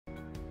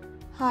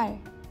Hi,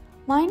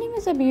 my name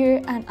is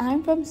Abir and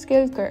I'm from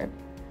SkillCurve,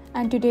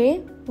 and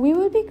today we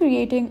will be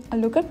creating a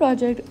Looker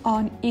project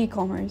on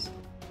e-commerce.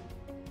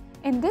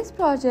 In this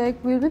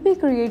project, we will be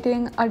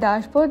creating a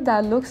dashboard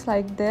that looks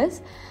like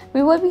this.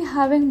 We will be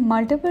having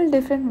multiple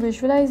different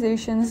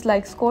visualizations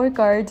like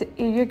scorecards,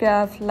 area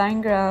graphs,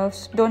 line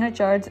graphs, donut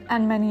charts,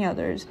 and many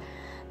others.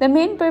 The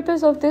main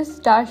purpose of this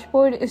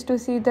dashboard is to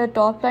see the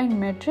top line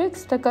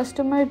metrics, the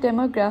customer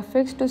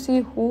demographics to see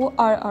who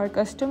are our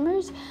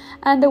customers,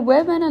 and the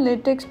web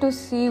analytics to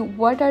see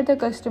what are the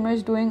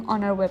customers doing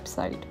on our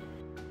website.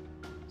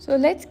 So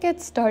let's get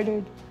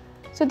started.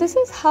 So this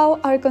is how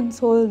our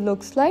console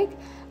looks like.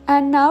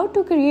 And now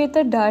to create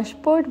the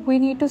dashboard, we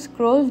need to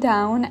scroll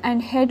down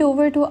and head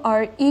over to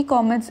our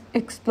e-commerce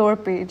Explore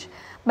page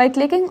by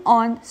clicking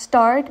on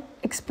Start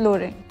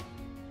Exploring.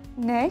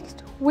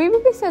 Next, we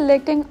will be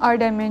selecting our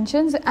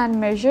dimensions and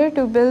measure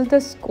to build the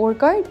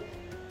scorecard.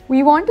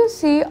 We want to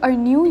see our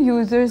new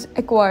users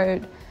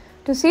acquired.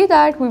 To see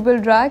that, we will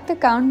drag the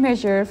count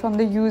measure from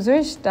the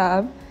users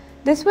tab.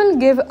 This will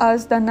give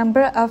us the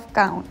number of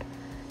count.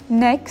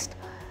 Next,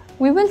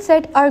 we will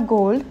set our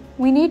goal.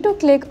 We need to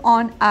click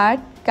on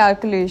Add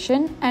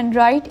Calculation and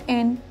write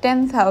in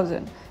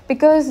 10,000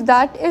 because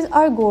that is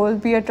our goal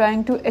we are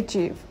trying to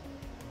achieve.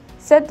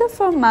 Set the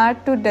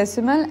format to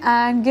decimal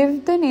and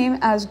give the name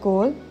as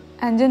goal,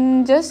 and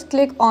then just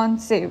click on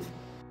save.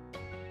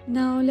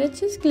 Now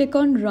let's just click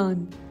on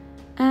run,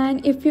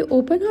 and if we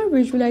open our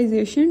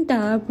visualization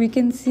tab, we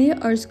can see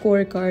our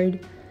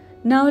scorecard.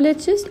 Now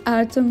let's just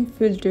add some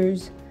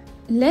filters.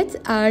 Let's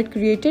add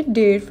created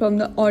date from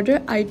the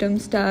order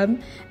items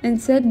tab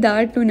and set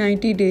that to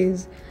 90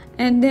 days.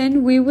 And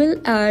then we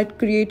will add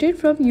created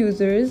from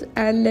users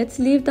and let's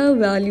leave the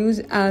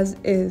values as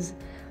is.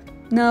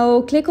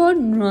 Now click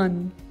on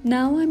run.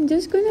 Now I'm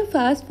just going to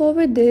fast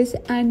forward this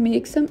and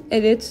make some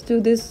edits to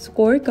this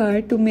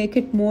scorecard to make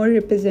it more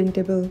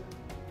representable.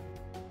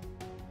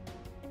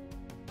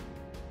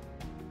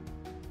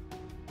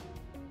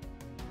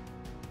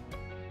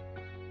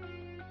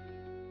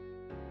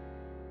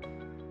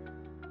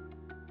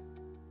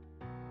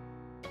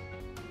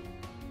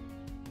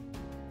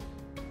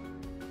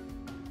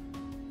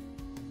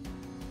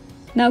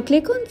 Now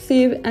click on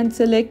save and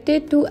select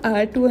it to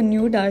add to a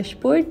new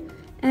dashboard,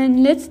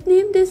 and let's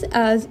name this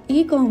as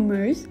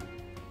e-commerce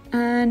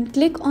and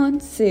click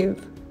on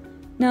save.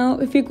 Now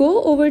if you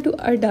go over to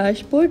our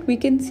dashboard, we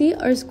can see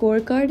our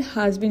scorecard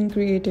has been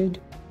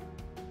created.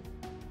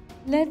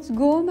 Let's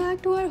go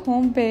back to our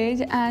home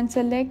page and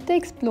select the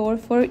Explore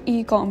for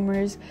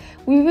e-commerce.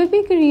 We will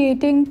be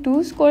creating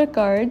two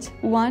scorecards,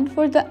 one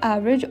for the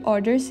average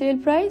order sale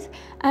price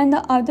and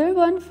the other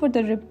one for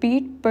the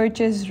repeat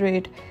purchase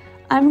rate.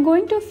 I'm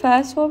going to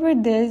fast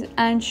forward this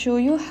and show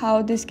you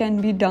how this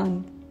can be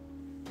done.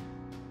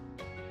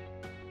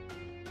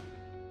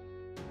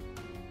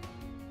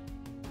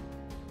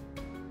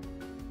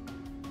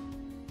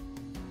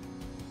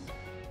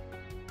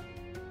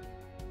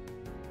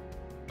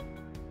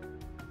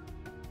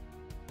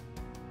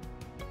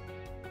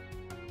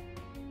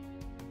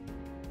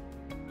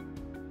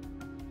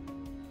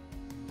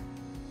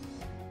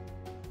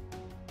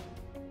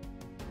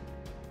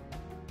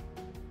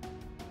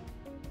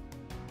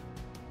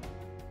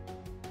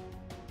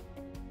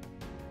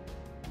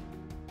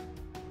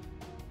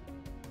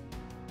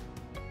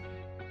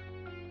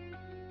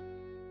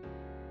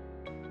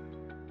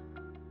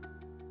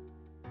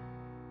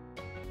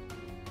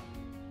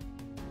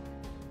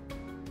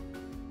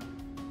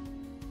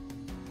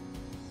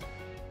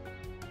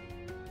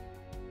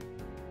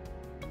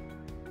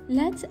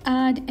 Let's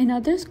add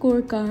another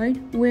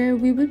scorecard where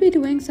we will be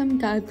doing some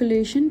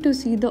calculation to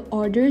see the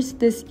orders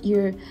this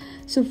year.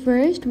 So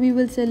first we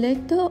will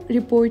select the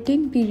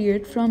reporting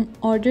period from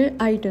order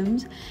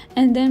items,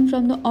 and then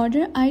from the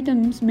order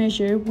items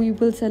measure we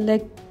will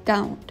select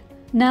count.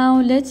 Now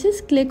let's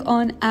just click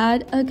on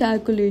add a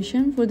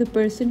calculation for the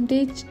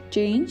percentage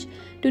change.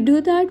 To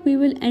do that, we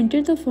will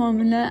enter the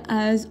formula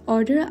as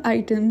order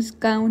items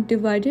count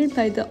divided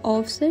by the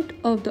offset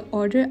of the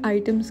order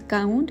items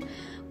count,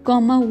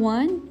 comma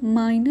 1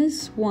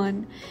 minus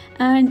 1,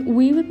 and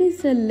we will be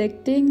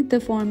selecting the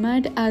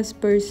format as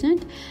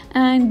percent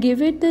and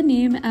give it the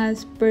name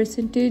as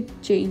percentage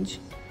change.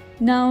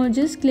 Now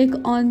just click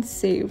on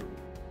save.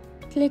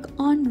 Click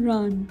on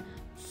run.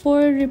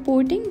 For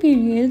reporting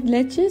period,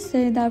 let's just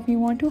say that we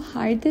want to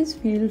hide this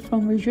field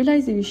from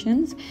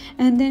visualizations,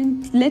 and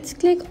then let's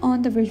click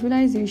on the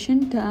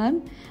visualization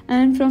tab,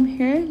 and from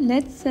here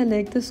let's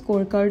select the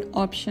scorecard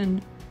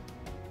option.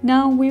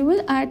 Now we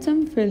will add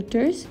some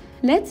filters.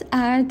 Let's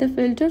add the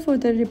filter for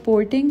the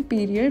reporting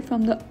period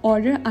from the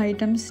order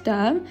items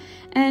tab,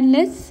 and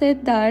let's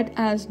set that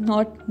as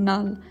not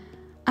null.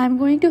 I'm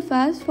going to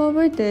fast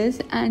forward this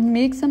and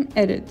make some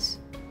edits.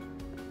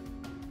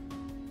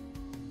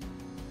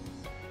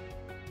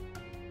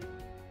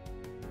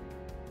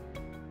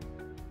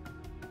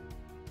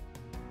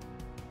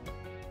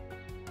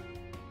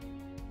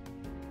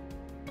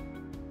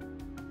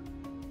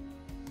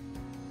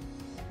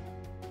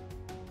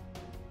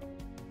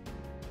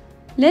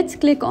 Let's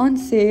click on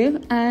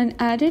Save and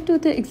add it to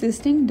the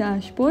existing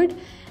dashboard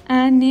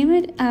and name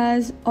it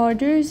as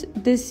Orders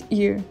This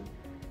Year.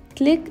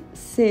 Click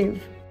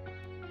Save.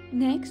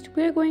 Next,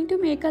 we are going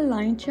to make a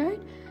line chart.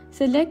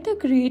 Select the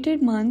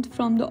created month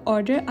from the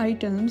order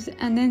items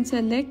and then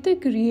select the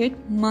create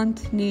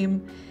month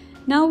name.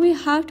 Now we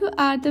have to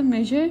add the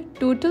measure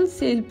total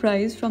sale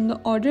price from the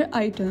order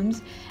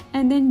items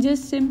and then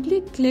just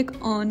simply click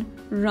on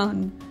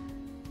Run.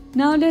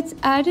 Now let's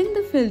add in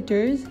the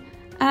filters.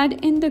 Add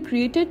in the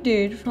created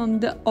date from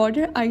the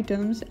order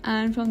items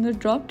and from the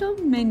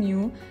drop-down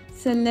menu,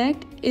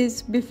 select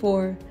is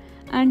before.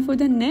 And for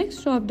the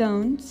next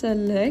drop-down,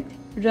 select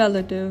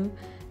relative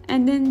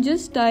and then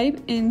just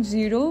type in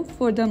 0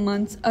 for the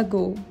months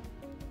ago.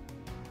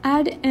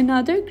 Add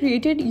another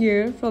created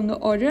year from the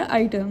order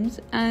items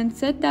and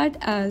set that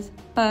as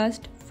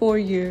past 4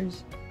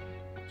 years.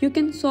 You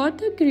can sort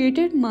the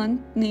created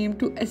month name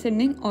to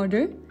ascending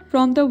order.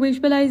 From the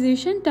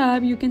visualization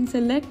tab, you can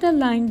select the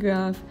line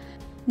graph.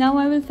 Now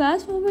I will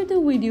fast forward the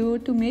video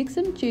to make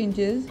some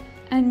changes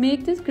and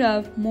make this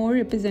graph more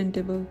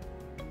representable.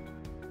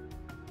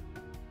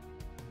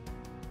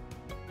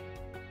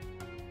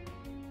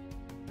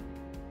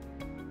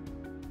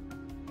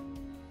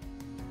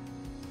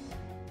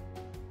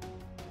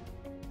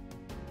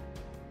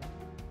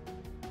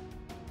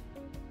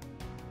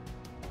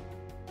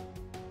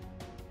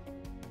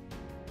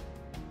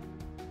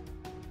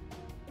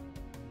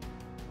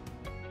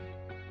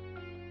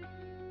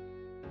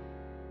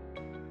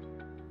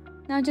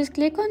 Now just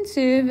click on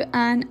Save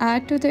and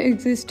add to the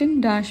existing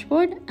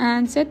dashboard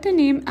and set the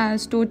name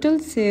as Total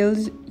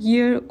Sales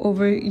Year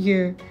over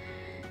Year.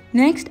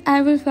 Next,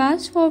 I will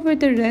fast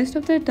forward the rest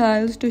of the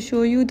tiles to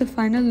show you the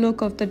final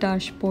look of the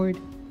dashboard.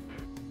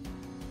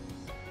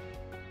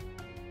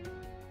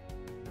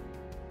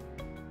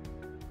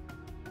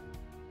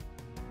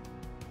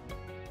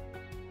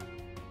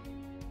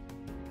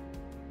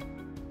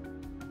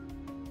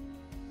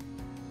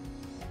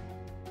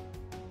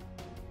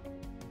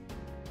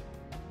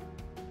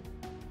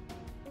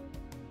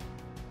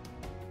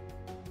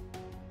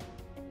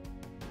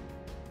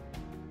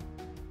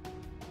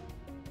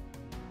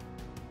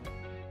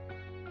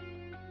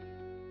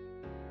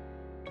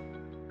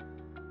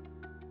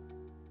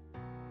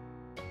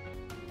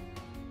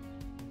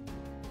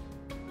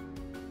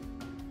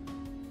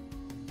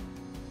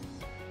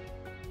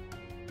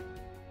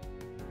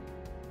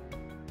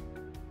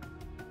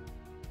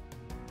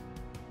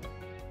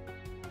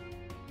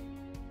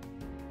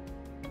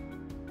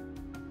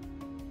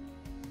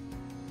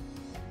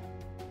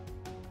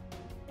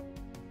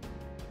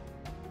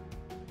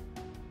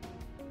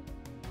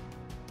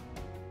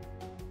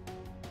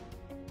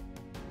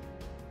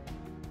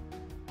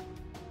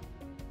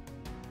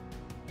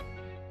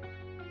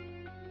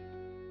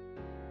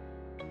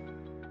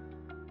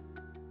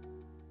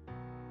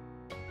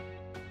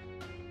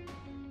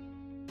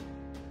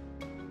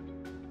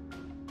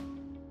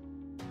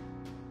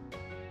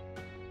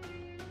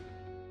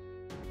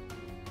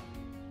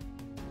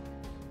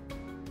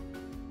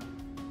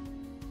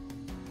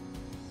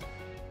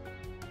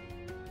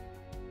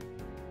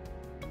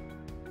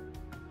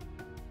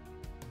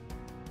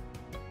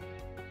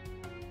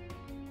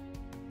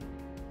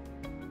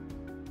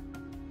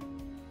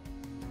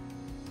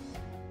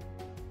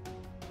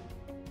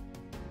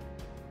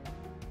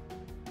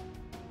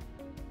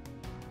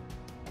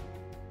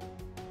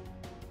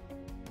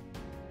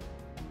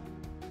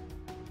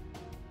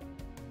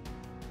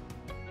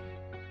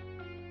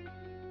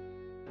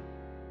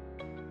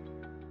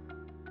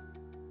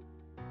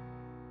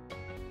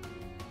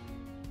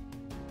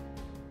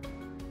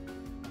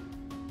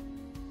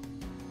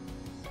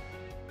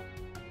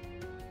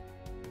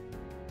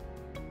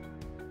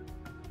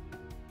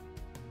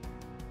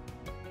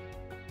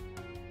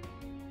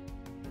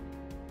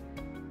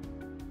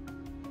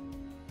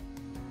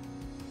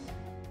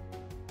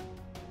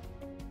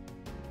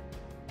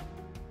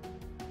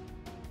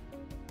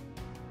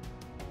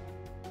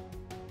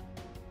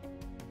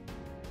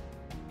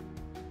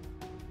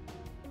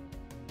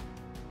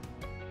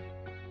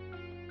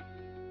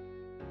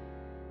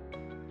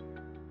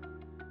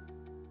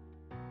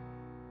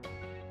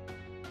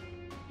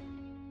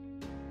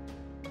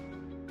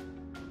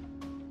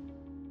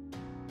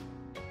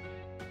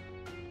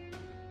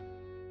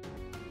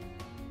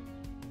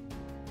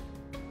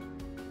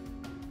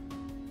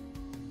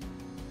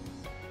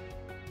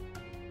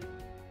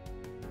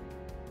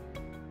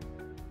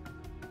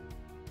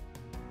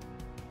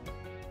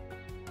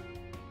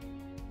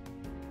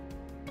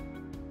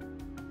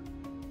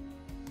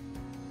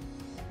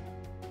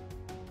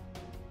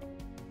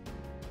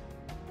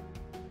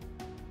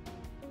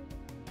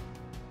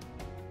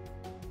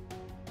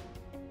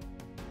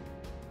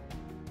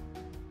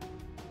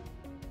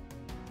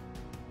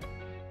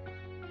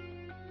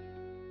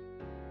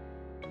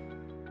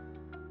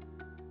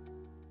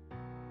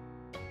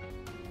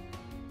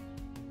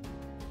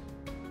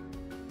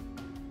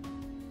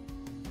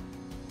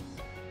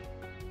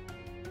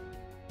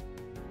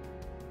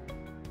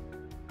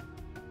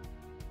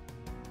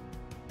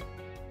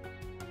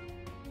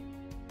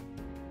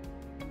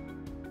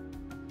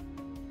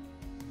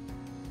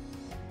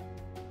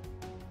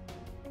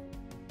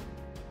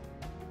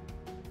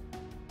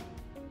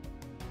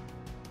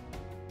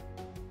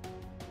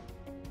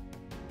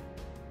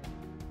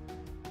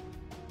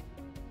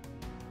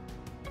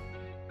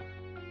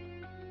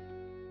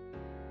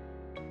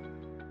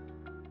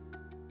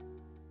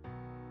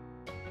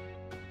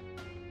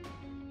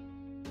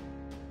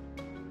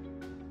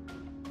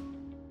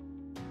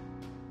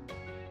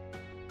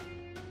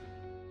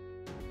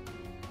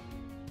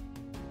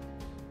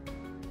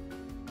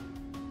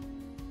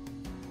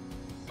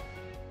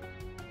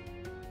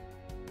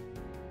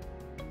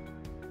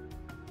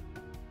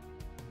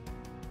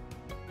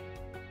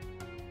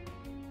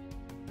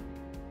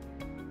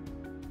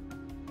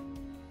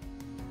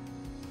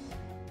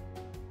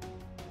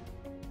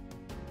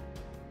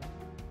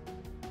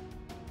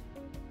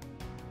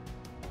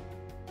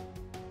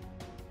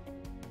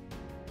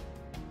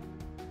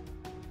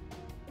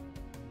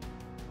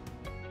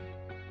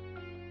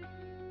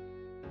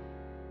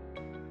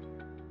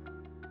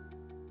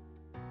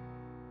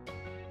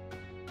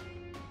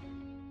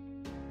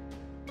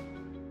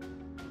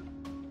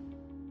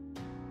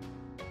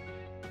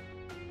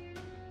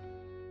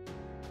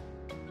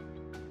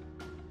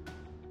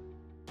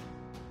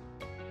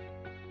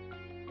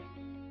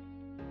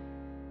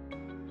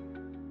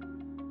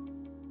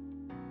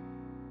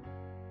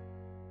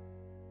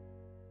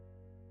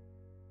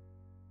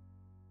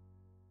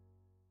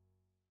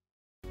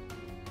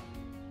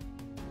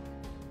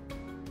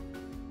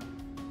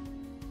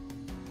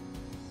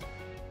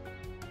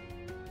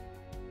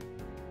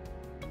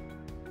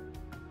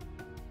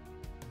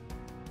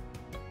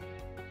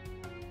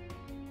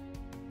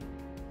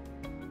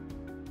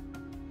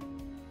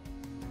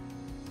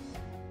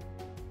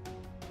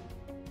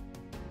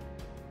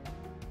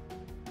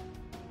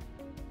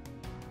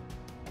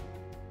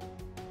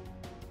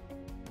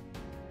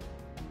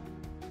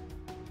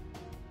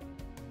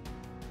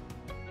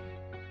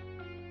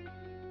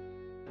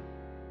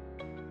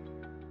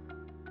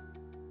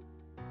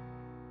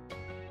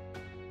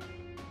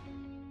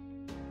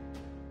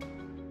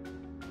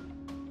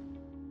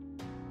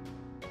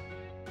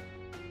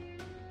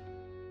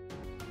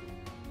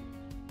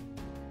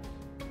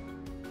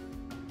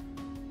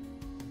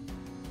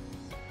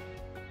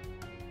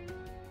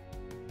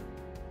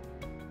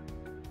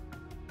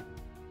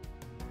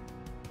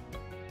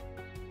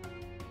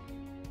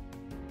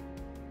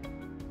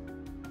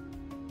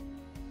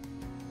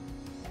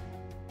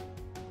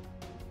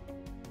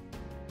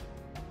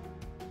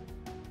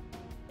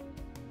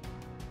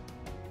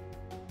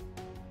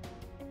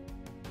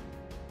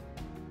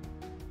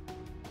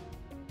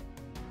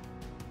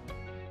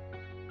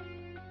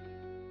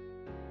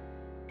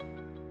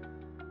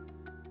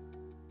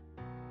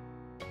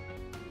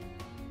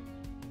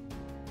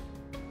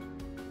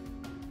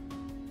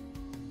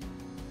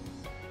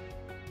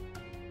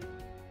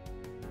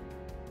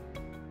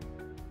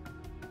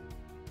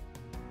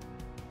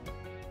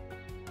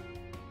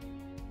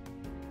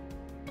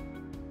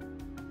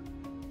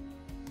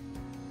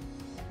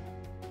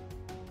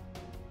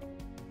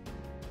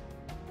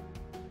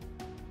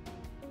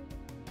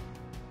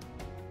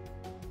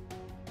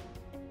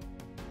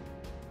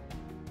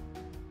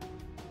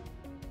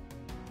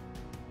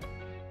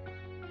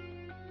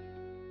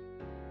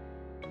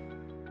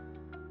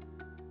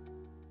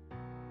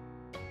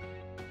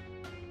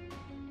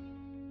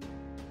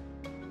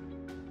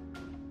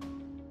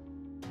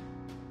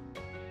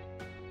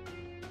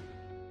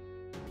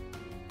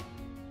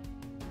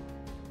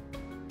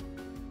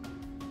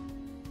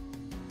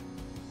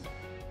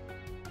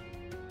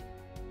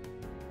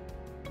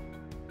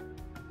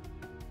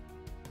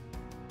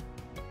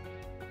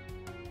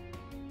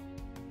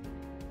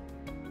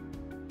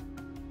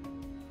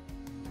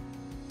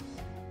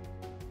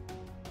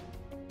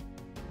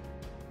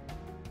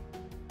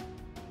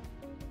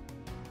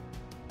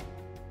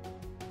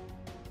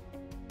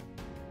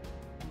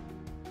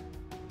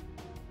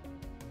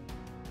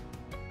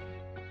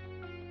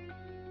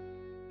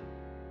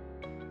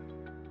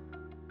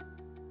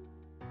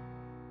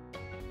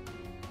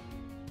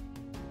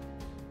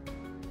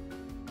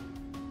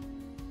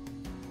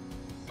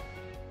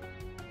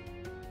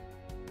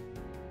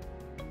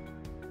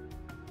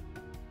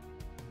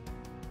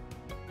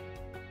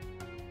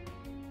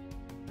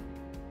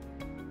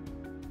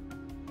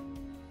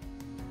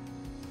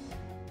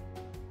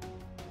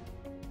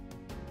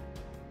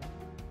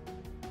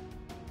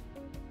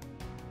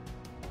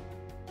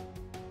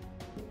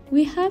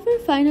 we have our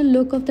final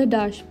look of the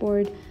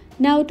dashboard.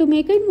 Now to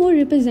make it more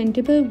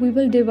representable, we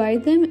will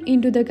divide them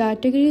into the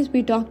categories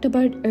we talked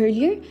about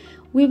earlier.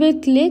 We will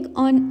click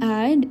on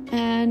add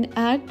and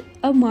add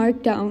a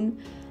markdown.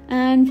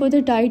 And for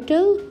the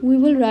title, we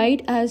will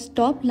write as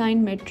top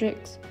line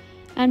metrics.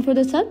 And for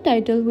the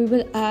subtitle, we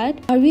will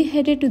add, are we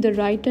headed to the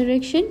right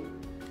direction?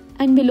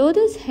 And below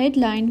this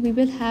headline, we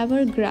will have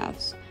our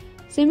graphs.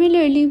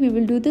 Similarly, we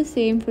will do the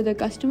same for the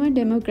customer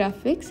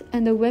demographics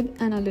and the web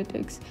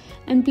analytics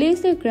and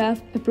place the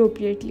graph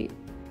appropriately.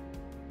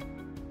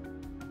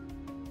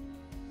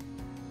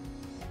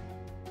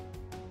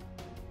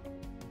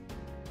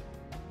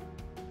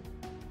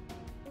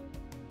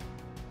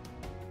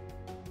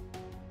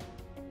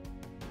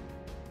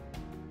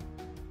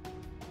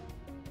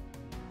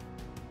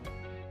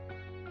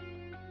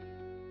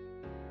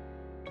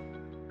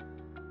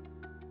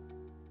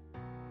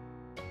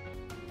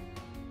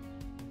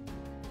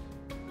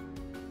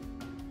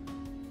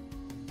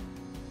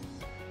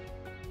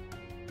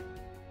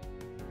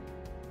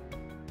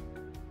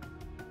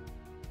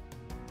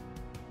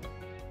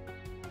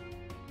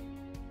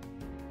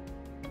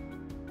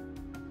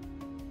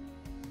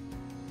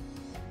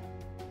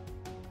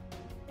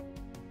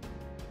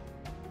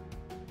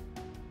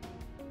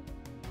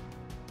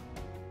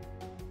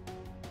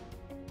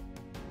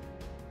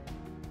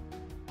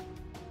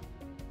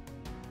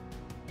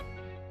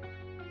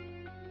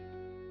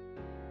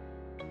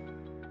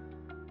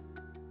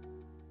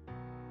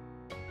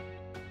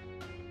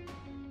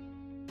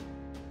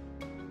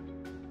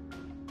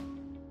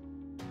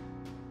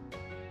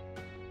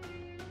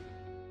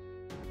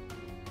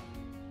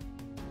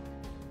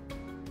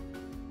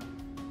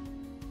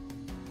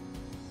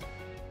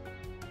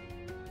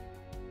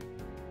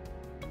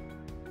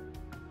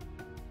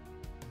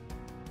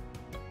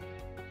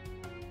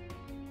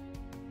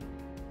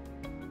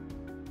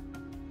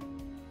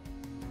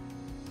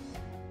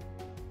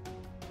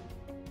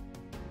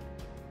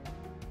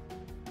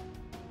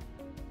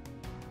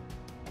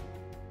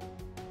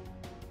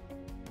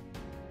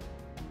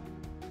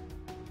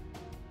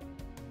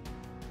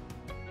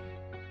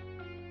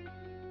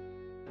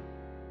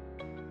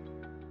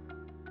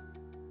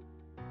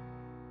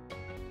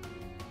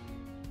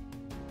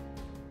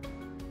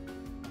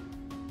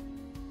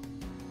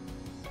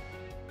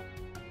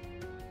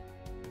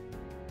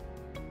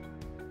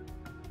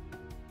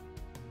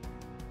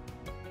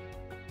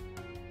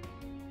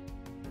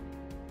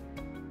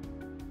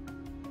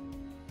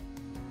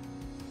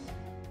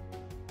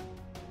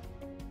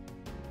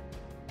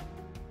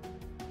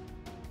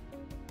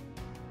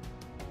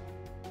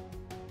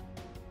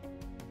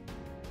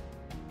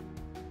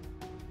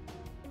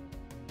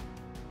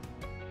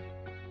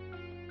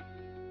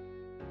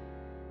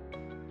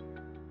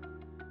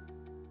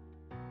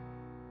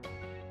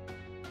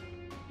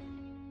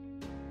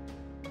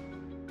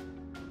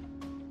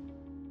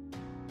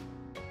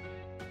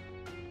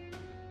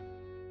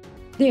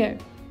 There,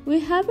 we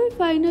have our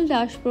final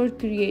dashboard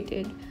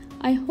created.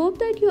 I hope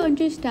that you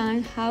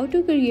understand how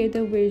to create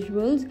the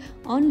visuals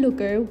on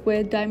Looker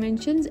with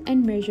dimensions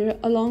and measure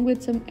along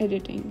with some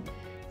editing.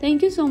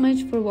 Thank you so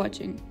much for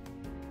watching.